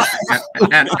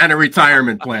 and a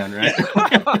retirement plan, right?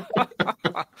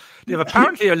 You have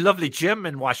apparently a lovely gym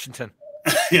in Washington.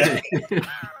 Yeah.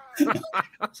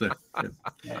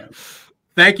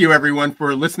 Thank you, everyone,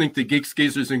 for listening to Geeks,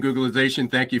 Geezers, and Googlization.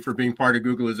 Thank you for being part of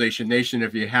Googlization Nation.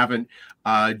 If you haven't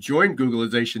joined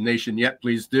Googlization Nation yet,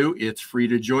 please do. It's free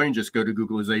to join. Just go to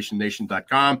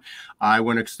Googlizationnation.com. I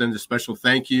want to extend a special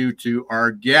thank you to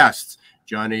our guests,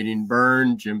 John Aidan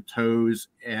Byrne, Jim Toes,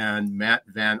 and Mat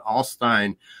Van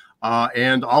Alstyne,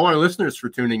 and all our listeners for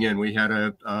tuning in. We had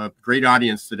a great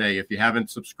audience today. If you haven't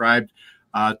subscribed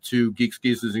to Geeks,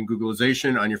 Geezers, and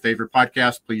Googlization on your favorite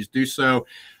podcast, please do so.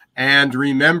 And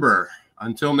remember,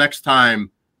 until next time,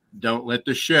 don't let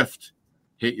the shift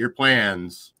hit your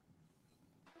plans.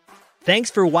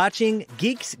 Thanks for watching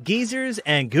Geeks, Geezers,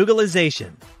 and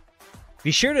Googlization.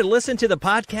 Be sure to listen to the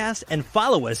podcast and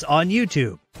follow us on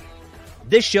YouTube.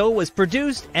 This show was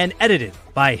produced and edited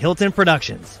by Hilton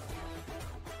Productions.